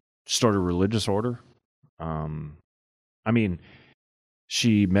 Started a religious order.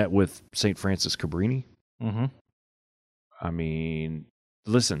 She met with St. Francis Cabrini. Mm-hmm.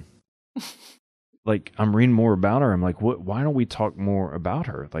 Listen, like, I'm reading more about her. I'm like, why don't we talk more about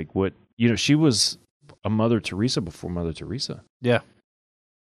her? Like, she was a Mother Teresa before Mother Teresa. Yeah.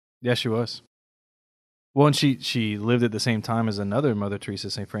 Yeah, she was. Well, and she lived at the same time as another Mother Teresa,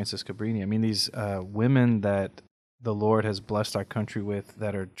 St. Francis Cabrini. These women that the Lord has blessed our country with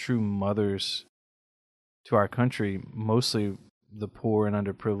that are true mothers to our country, mostly the poor and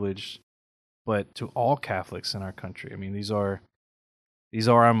underprivileged, but to all Catholics in our country. These are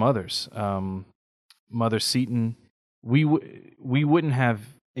our mothers. Mother Seton, we wouldn't have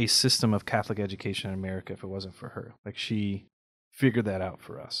a system of Catholic education in America if it wasn't for her. Like, she figured that out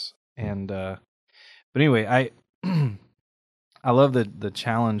for us. And but anyway, I love the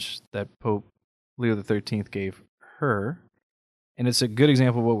challenge that Pope Leo the 13th gave her, and it's a good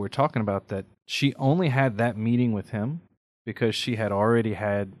example of what we're talking about, that she only had that meeting with him because she had already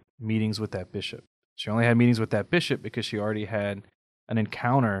had meetings with that bishop. She only had meetings with that bishop because she already had an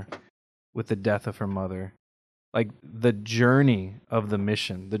encounter with the death of her mother. Like, the journey of the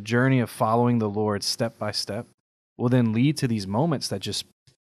mission, the journey of following the Lord step by step, will then lead to these moments that just,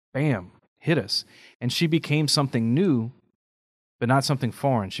 bam, hit us. And she became something new, but not something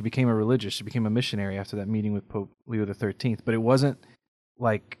foreign. She became a religious. She became a missionary after that meeting with Pope Leo the 13th. But it wasn't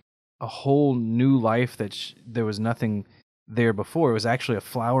like a whole new life that there was nothing there before. It was actually a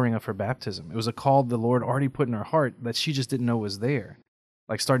flowering of her baptism. It was a call the Lord already put in her heart that she just didn't know was there.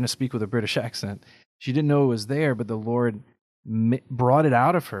 Like, starting to speak with a British accent. She didn't know it was there, but the Lord brought it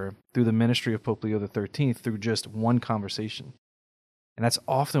out of her through the ministry of Pope Leo the 13th, through just one conversation. And that's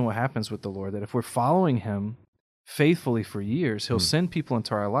often what happens with the Lord, that if we're following him faithfully for years, he'll send people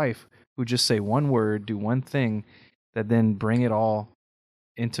into our life who just say one word, do one thing, that then bring it all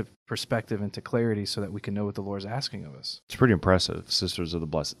into perspective, into clarity, so that we can know what the Lord's asking of us. It's pretty impressive. Sisters of the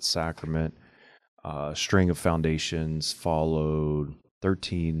Blessed Sacrament, string of foundations followed,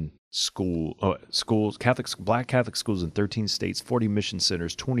 13 schools, Black Catholic schools in 13 states, 40 mission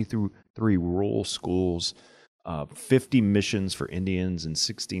centers, 23 rural schools, 50 missions for Indians in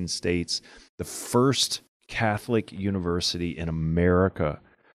 16 states, the first Catholic university in America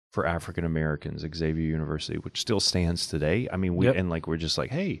for African Americans, Xavier University, which still stands today. We're just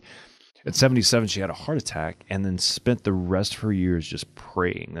like, hey, at 77, she had a heart attack and then spent the rest of her years just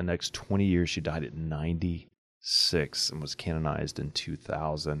praying. The next 20 years, she died at 96 and was canonized in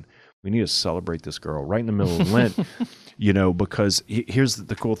 2000. We need to celebrate this girl right in the middle of Lent, because here's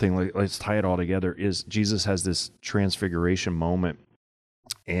the cool thing. Let's tie it all together. Is Jesus has this transfiguration moment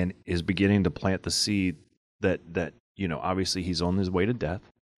and is beginning to plant the seed that obviously he's on his way to death,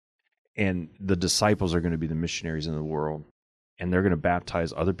 and the disciples are going to be the missionaries in the world, and they're going to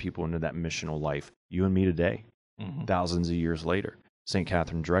baptize other people into that missional life. You and me today, thousands of years later, St.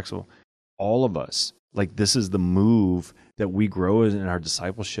 Catherine Drexel, all of us. Like, this is the move that we grow in our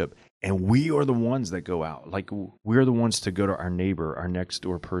discipleship, and we are the ones that go out. Like, we're the ones to go to our neighbor, our next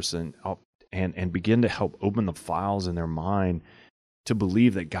door person, and begin to help open the files in their mind to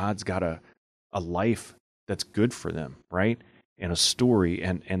believe that God's got a life that's good for them, right? And a story,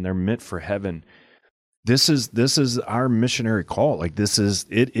 and they're meant for heaven. This is our missionary call. Like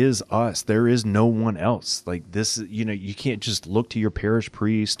it is us. There is no one else. Like this, you can't just look to your parish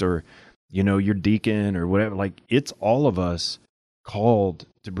priest or, your deacon or whatever. Like it's all of us called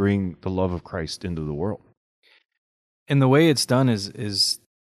to bring the love of Christ into the world. And the way it's done is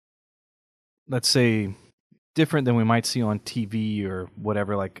let's say different than we might see on TV or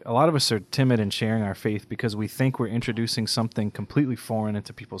whatever. Like a lot of us are timid in sharing our faith because we think we're introducing something completely foreign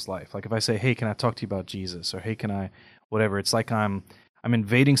into people's life. Like if I say, "Hey, can I talk to you about Jesus?" or "Hey, can I," whatever. It's like I'm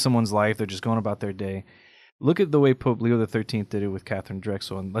invading someone's life. They're just going about their day. Look at the way Pope Leo XIII did it with Catherine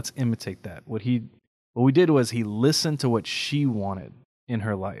Drexel, and let's imitate that. What we did was he listened to what she wanted in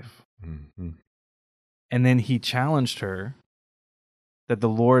her life, and then he challenged her that the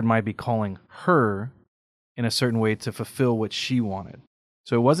Lord might be calling her in a certain way to fulfill what she wanted.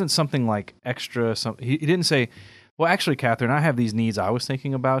 So it wasn't something like extra. He didn't say, "Well, actually, Catherine, I have these needs I was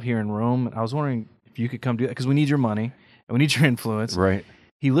thinking about here in Rome. And I was wondering if you could come do that because we need your money and we need your influence." Right.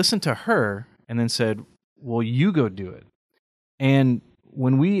 He listened to her and then said, "Well, you go do it." And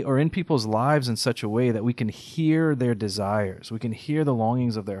when we are in people's lives in such a way that we can hear their desires, we can hear the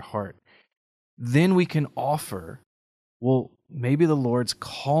longings of their heart, then we can offer, well, maybe the Lord's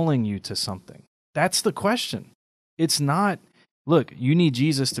calling you to something. That's the question. It's not, look, you need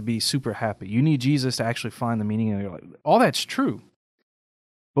Jesus to be super happy. You need Jesus to actually find the meaning in your life. All that's true.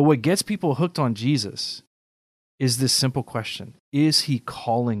 But what gets people hooked on Jesus is this simple question. Is he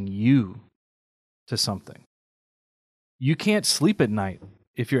calling you to something? You can't sleep at night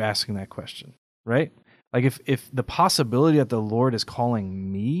if you're asking that question, right? Like if the possibility that the Lord is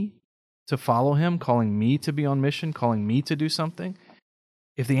calling me to follow him, calling me to be on mission, calling me to do something,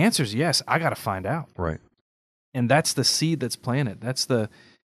 if the answer is yes, I got to find out. Right. And that's the seed that's planted. That's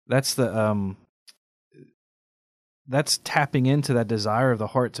tapping into that desire of the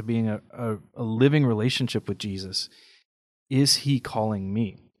heart to being a living relationship with Jesus. Is he calling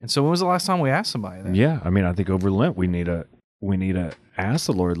me? And so when was the last time we asked somebody that? Yeah. I mean, I think over Lent, we need to ask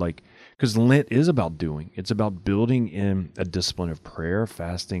the Lord, like, because Lent is about doing. It's about building in a discipline of prayer,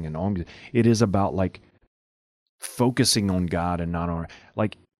 fasting, and alms. It is about like focusing on God and not on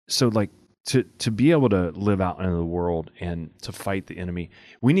to be able to live out in the world and to fight the enemy.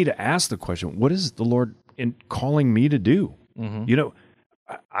 We need to ask the question: what is the Lord calling me to do? Mm-hmm.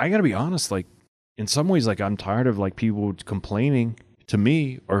 I got to be honest. Like in some ways, like I'm tired of like people complaining to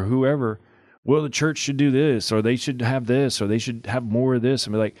me or whoever. Well, the church should do this, or they should have this, or they should have more of this,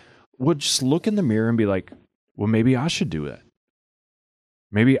 and be like, well, just look in the mirror and be like, well, maybe I should do that.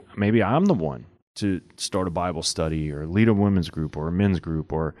 Maybe I'm the one to start a Bible study or lead a women's group or a men's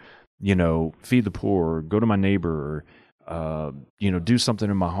group or, feed the poor or go to my neighbor or, do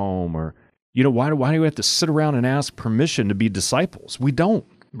something in my home or, why do we have to sit around and ask permission to be disciples? We don't.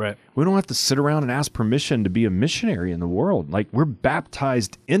 Right. We don't have to sit around and ask permission to be a missionary in the world. Like we're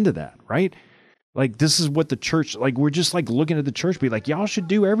baptized into that, right? Like this is what the church, like we're just like looking at the church, be like, y'all should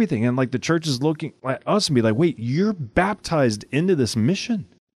do everything. And like the church is looking at us and be like, wait, you're baptized into this mission.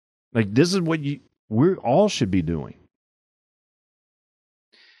 Like this is what we all should be doing.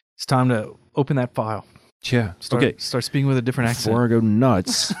 It's time to open that file. Yeah. Start speaking with a different accent. Before I go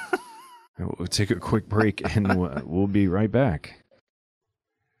nuts, we'll take a quick break and we'll be right back.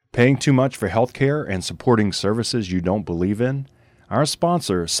 Paying too much for healthcare and supporting services you don't believe in? Our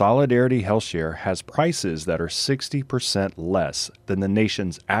sponsor, Solidarity HealthShare, has prices that are 60% less than the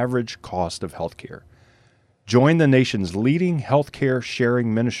nation's average cost of healthcare. Join the nation's leading healthcare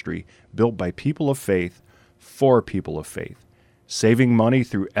sharing ministry built by people of faith for people of faith, saving money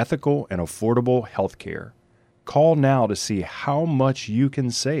through ethical and affordable healthcare. Call now to see how much you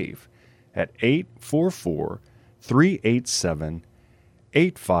can save at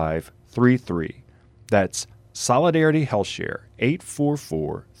 844-387-8533. That's Solidarity HealthShare,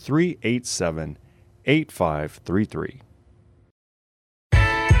 844-387-8533.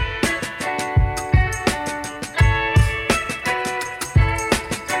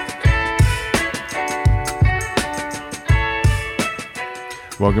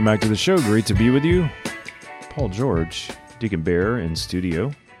 Welcome back to the show. Great to be with you. Paul George, Deacon Bear in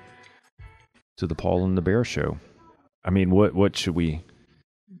studio to the Paul and the Bear show. I mean, what should we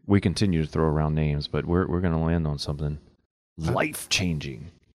continue to throw around names, but we're going to land on something life-changing.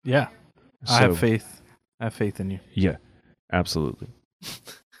 Yeah. I have faith. I have faith in you. Yeah, absolutely.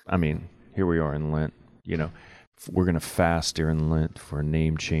 I mean, here we are in Lent. We're going to fast during Lent for a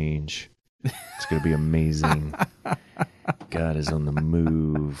name change. It's going to be amazing. God is on the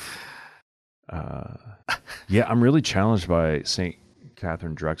move. I'm really challenged by St.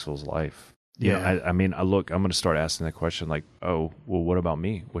 Catherine Drexel's life. I'm going to start asking that question like, oh, well, what about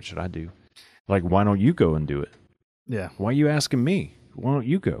me? What should I do? Like, why don't you go and do it? Yeah. Why are you asking me? Why don't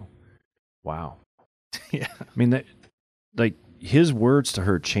you go? Wow. Yeah. I mean, that, like, his words to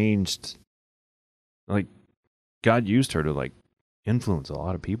her changed. Like, God used her to, like, influence a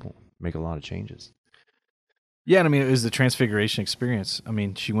lot of people, make a lot of changes. Yeah, and I mean, it was the Transfiguration experience. I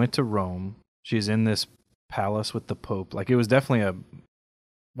mean, she went to Rome. She's in this palace with the Pope. Like, it was definitely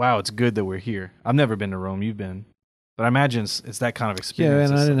wow, it's good that we're here. I've never been to Rome. You've been. But I imagine it's that kind of experience.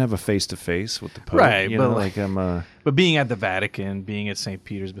 Yeah, and I didn't have a face-to-face with the Pope. Right, you but know, like I'm... But being at the Vatican, being at St.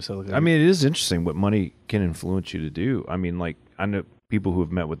 Peter's Basilica. I mean, it is interesting what money can influence you to do. I mean, like, I know people who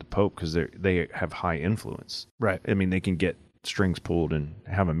have met with the Pope because they have high influence. Right. I mean, they can get strings pulled and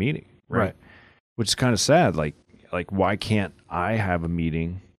have a meeting. Right. Which is kind of sad. Like, why can't I have a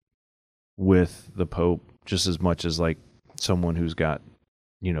meeting with the Pope just as much as, like, someone who's got,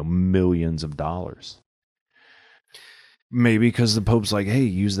 millions of dollars? Maybe because the Pope's like, hey,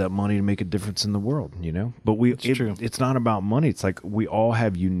 use that money to make a difference in the world, But true. It's not about money. It's like we all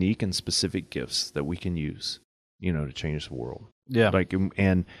have unique and specific gifts that we can use, to change the world. Yeah. Like,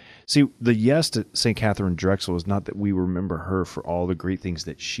 and see, the yes to St. Catherine Drexel is not that we remember her for all the great things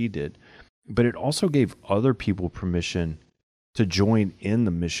that she did, but it also gave other people permission to join in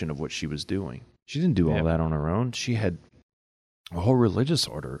the mission of what she was doing. She didn't do all that on her own. She had a whole religious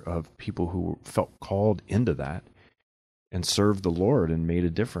order of people who felt called into that and served the Lord and made a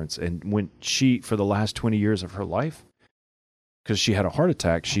difference. And when she, for the last 20 years of her life, because she had a heart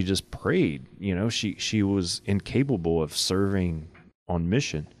attack, she just prayed. She was incapable of serving on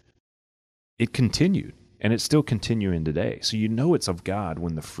mission. It continued, and it's still continuing today. So it's of God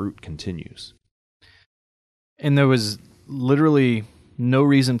when the fruit continues. And there was literally no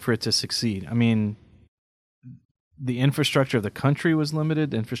reason for it to succeed. I mean, the infrastructure of the country was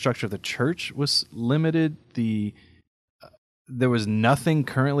limited. The infrastructure of the church was limited. There was nothing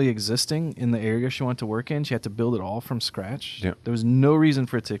currently existing in the area she wanted to work in. She had to build it all from scratch. Yeah. There was no reason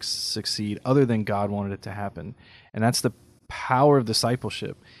for it to succeed other than God wanted it to happen. And that's the power of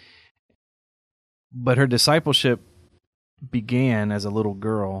discipleship. But her discipleship began as a little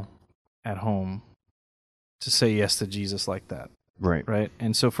girl at home to say yes to Jesus like that. Right. Right.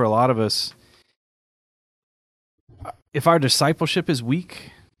 And so for a lot of us, if our discipleship is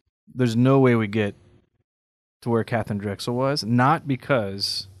weak, there's no way we get to where Catherine Drexel was, not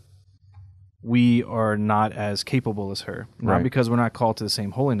because we are not as capable as her, not because we're not called to the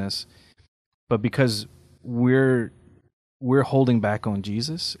same holiness, but because we're holding back on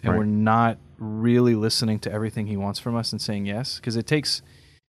Jesus and we're not really listening to everything he wants from us and saying yes, because it takes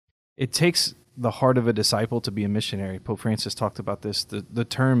the heart of a disciple to be a missionary. Pope Francis talked about this. The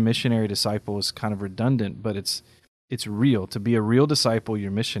term missionary disciple is kind of redundant, but it's real. To be a real disciple, you're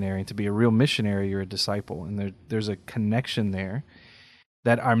missionary. And to be a real missionary, you're a disciple. And there's a connection there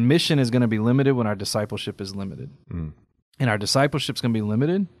that our mission is going to be limited when our discipleship is limited. Mm. And our discipleship is going to be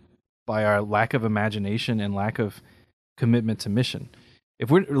limited by our lack of imagination and lack of commitment to mission.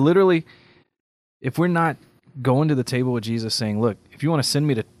 If we're not going to the table with Jesus saying, look, if you want to send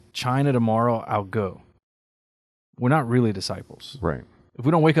me to China tomorrow, I'll go. We're not really disciples. Right. If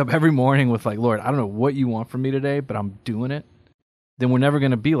we don't wake up every morning with like, Lord, I don't know what you want from me today, but I'm doing it, then we're never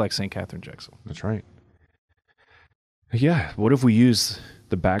going to be like St. Catherine Drexel. That's right. Yeah. What if we use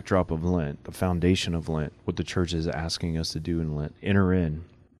the backdrop of Lent, the foundation of Lent, what the church is asking us to do in Lent, enter in,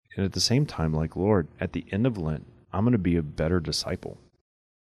 and at the same time, like, Lord, at the end of Lent, I'm going to be a better disciple.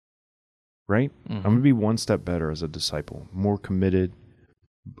 Right? Mm-hmm. I'm going to be one step better as a disciple, more committed.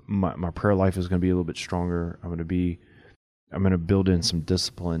 My prayer life is going to be a little bit stronger. I'm going to build in some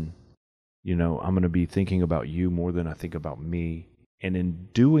discipline. I'm going to be thinking about you more than I think about me. And in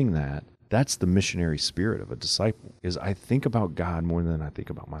doing that, that's the missionary spirit of a disciple, is I think about God more than I think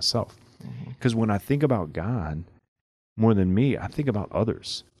about myself. Because when I think about God more than me, I think about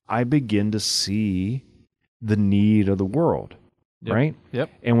others. I begin to see the need of the world, right? Yep.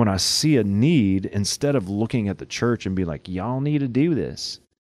 And when I see a need, instead of looking at the church and be like, y'all need to do this,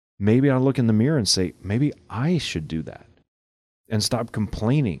 maybe I look in the mirror and say, maybe I should do that. And stop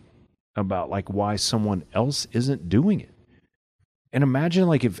complaining about like why someone else isn't doing it. And imagine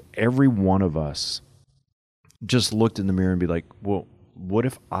like if every one of us just looked in the mirror and be like, well, what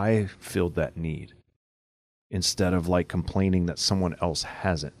if I filled that need instead of like complaining that someone else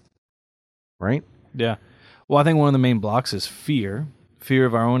hasn't? Right? Yeah. Well, I think one of the main blocks is fear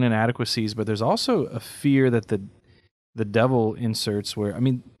of our own inadequacies, but there's also a fear that the devil inserts where, I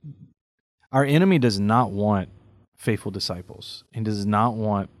mean, our enemy does not want faithful disciples. He does not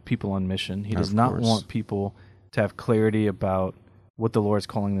want people on mission. He does not want people to have clarity about what the Lord's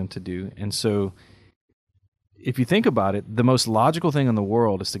calling them to do. And so if you think about it, the most logical thing in the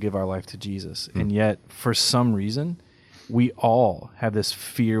world is to give our life to Jesus. And yet, for some reason, we all have this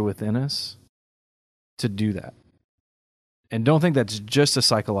fear within us to do that. And don't think that's just a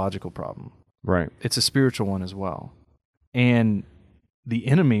psychological problem. Right. It's a spiritual one as well. And the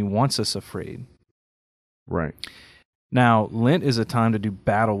enemy wants us afraid. Right. Now, Lent is a time to do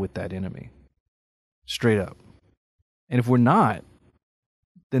battle with that enemy. Straight up. And if we're not,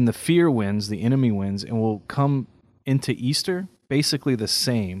 then the fear wins, the enemy wins, and we'll come into Easter basically the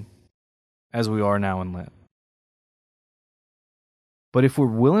same as we are now in Lent. But if we're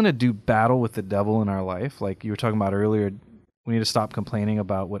willing to do battle with the devil in our life, like you were talking about earlier, we need to stop complaining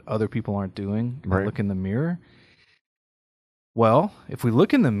about what other people aren't doing and look in the mirror. Well, if we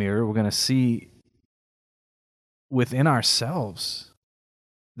look in the mirror, we're going to see within ourselves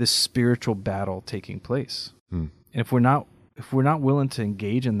this spiritual battle taking place. And if we're not willing to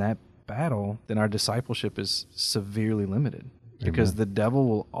engage in that battle, then our discipleship is severely limited. Because the devil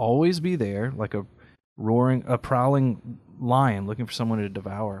will always be there like a prowling lion looking for someone to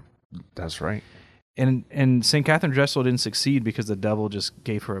devour. That's right. And St. Catherine Drexel didn't succeed because the devil just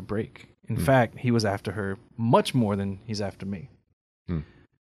gave her a break. In fact, he was after her much more than he's after me.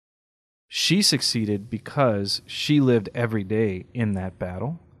 She succeeded because she lived every day in that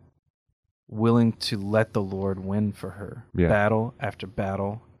battle, willing to let the Lord win for her. Battle after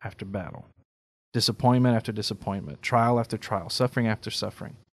battle after battle. Disappointment after disappointment. Trial after trial. Suffering after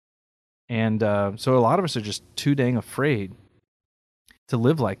suffering. And so a lot of us are just too dang afraid to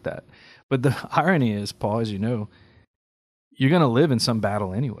live like that. But the irony is, Paul, as you know, you're going to live in some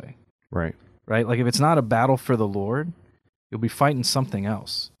battle anyway. Right. Right? Like if it's not a battle for the Lord, you'll be fighting something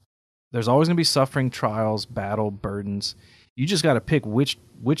else. There's always going to be suffering, trials, battle, burdens. You just got to pick which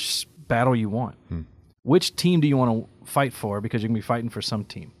battle you want. Which team do you want to fight for? Because you can be fighting for some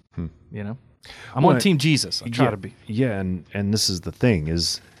team. You know? I'm on Team Jesus. I try to be. Yeah, and this is the thing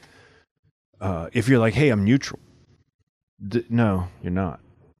is, if you're like, hey, I'm neutral. No, you're not.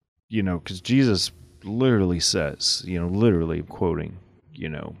 You know, because Jesus literally says, literally quoting,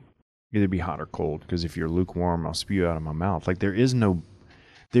 either be hot or cold, because if you're lukewarm, I'll spew you out of my mouth. Like there is no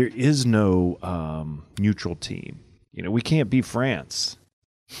neutral team. We can't be France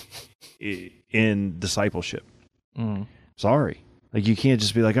in discipleship. Sorry. Like you can't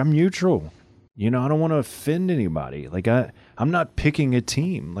just be like, I'm neutral. I don't want to offend anybody. Like I'm not picking a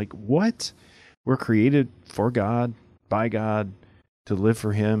team. Like what? We're created for God, by God, to live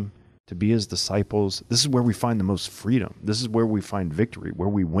for Him, to be His disciples. This is where we find the most freedom. This is where we find victory, where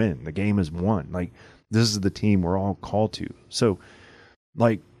we win. The game is won. Like this is the team we're all called to. So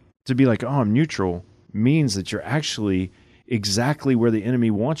like to be like, oh, I'm neutral means that you're actually exactly where the enemy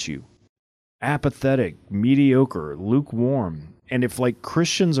wants you. Apathetic, mediocre, lukewarm. And if like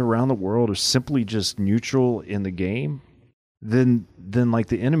Christians around the world are simply just neutral in the game, then like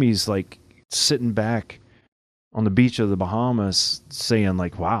the enemy's like sitting back on the beach of the Bahamas saying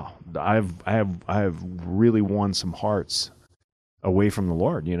like, wow, I have really won some hearts away from the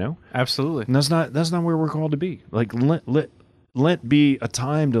Lord, Absolutely. And that's not where we're called to be. Like Lent be a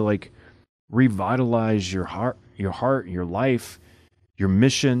time to like revitalize your heart, your life, your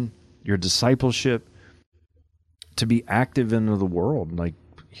mission, your discipleship, to be active into the world. Like,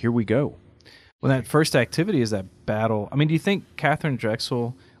 here we go. Well, that first activity is that battle. I mean, do you think Catherine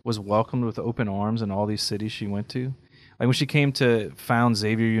Drexel was welcomed with open arms in all these cities she went to? Like when she came to found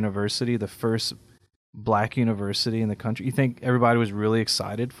Xavier University, the first black university in the country, you think everybody was really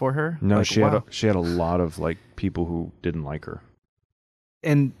excited for her? No, like, she had a lot of like people who didn't like her.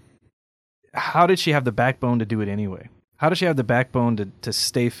 And how did she have the backbone to do it anyway? How does she have the backbone to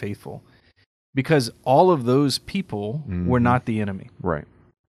stay faithful? Because all of those people were not the enemy. Right.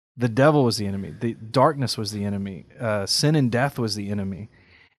 The devil was the enemy. The darkness was the enemy. Sin and death was the enemy.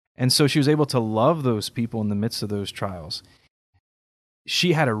 And so she was able to love those people in the midst of those trials.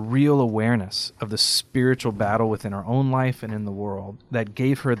 She had a real awareness of the spiritual battle within her own life and in the world that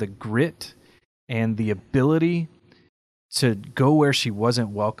gave her the grit and the ability to go where she wasn't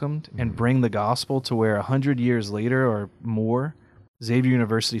welcomed and bring the gospel to where 100 years later or more, Xavier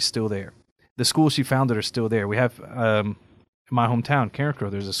University is still there. The schools she founded are still there. We have in my hometown, Carencro,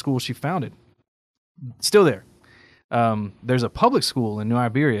 there's a school she founded. Still there. There's a public school in New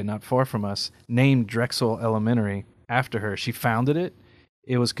Iberia, not far from us, named Drexel Elementary after her. She founded it.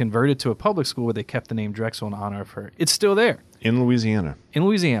 It was converted to a public school where they kept the name Drexel in honor of her. It's still there. In Louisiana. In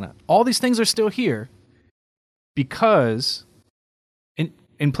Louisiana. All these things are still here because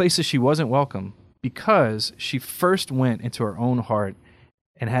in places she wasn't welcome, because she first went into her own heart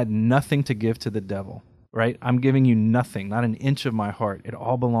and had nothing to give to the devil. right? I'm giving you nothing, not an inch of my heart. It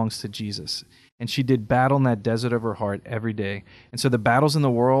all belongs to Jesus. And she did battle in that desert of her heart every day. And so the battles in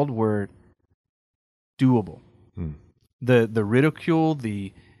the world were doable. The ridicule,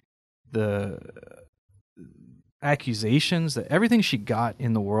 the accusations, that everything she got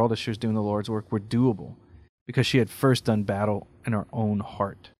in the world as she was doing the Lord's work were doable because she had first done battle in her own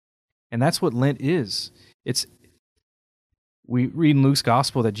heart. And that's what Lent is. We read in Luke's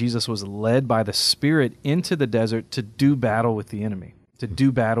gospel that Jesus was led by the Spirit into the desert to do battle with the enemy, to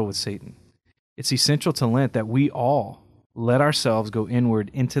do battle with Satan. It's essential to Lent that we all let ourselves go inward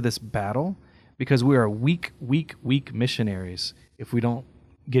into this battle because we are weak missionaries if we don't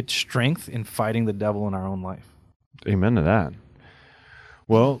get strength in fighting the devil in our own life. Amen to that.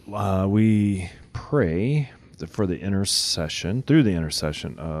 Well, we pray through the intercession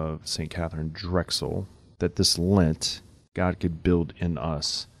of St. Catherine Drexel, that this Lent, God could build in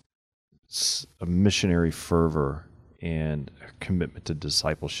us a missionary fervor and a commitment to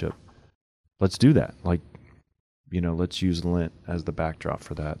discipleship. Let's do that. Let's use Lent as the backdrop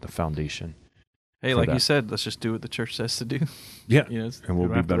for that, the foundation. Hey, like you said, let's just do what the church says to do. Yeah, and we'll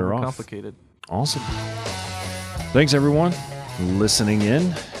be better off. Complicated. Awesome. Thanks, everyone, listening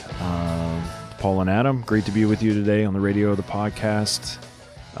in. Paul and Adam, great to be with you today on the radio, the podcast.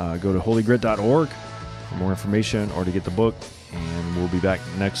 Go to holygrit.org for more information or to get the book, and we'll be back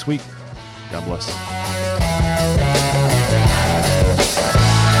next week. God bless.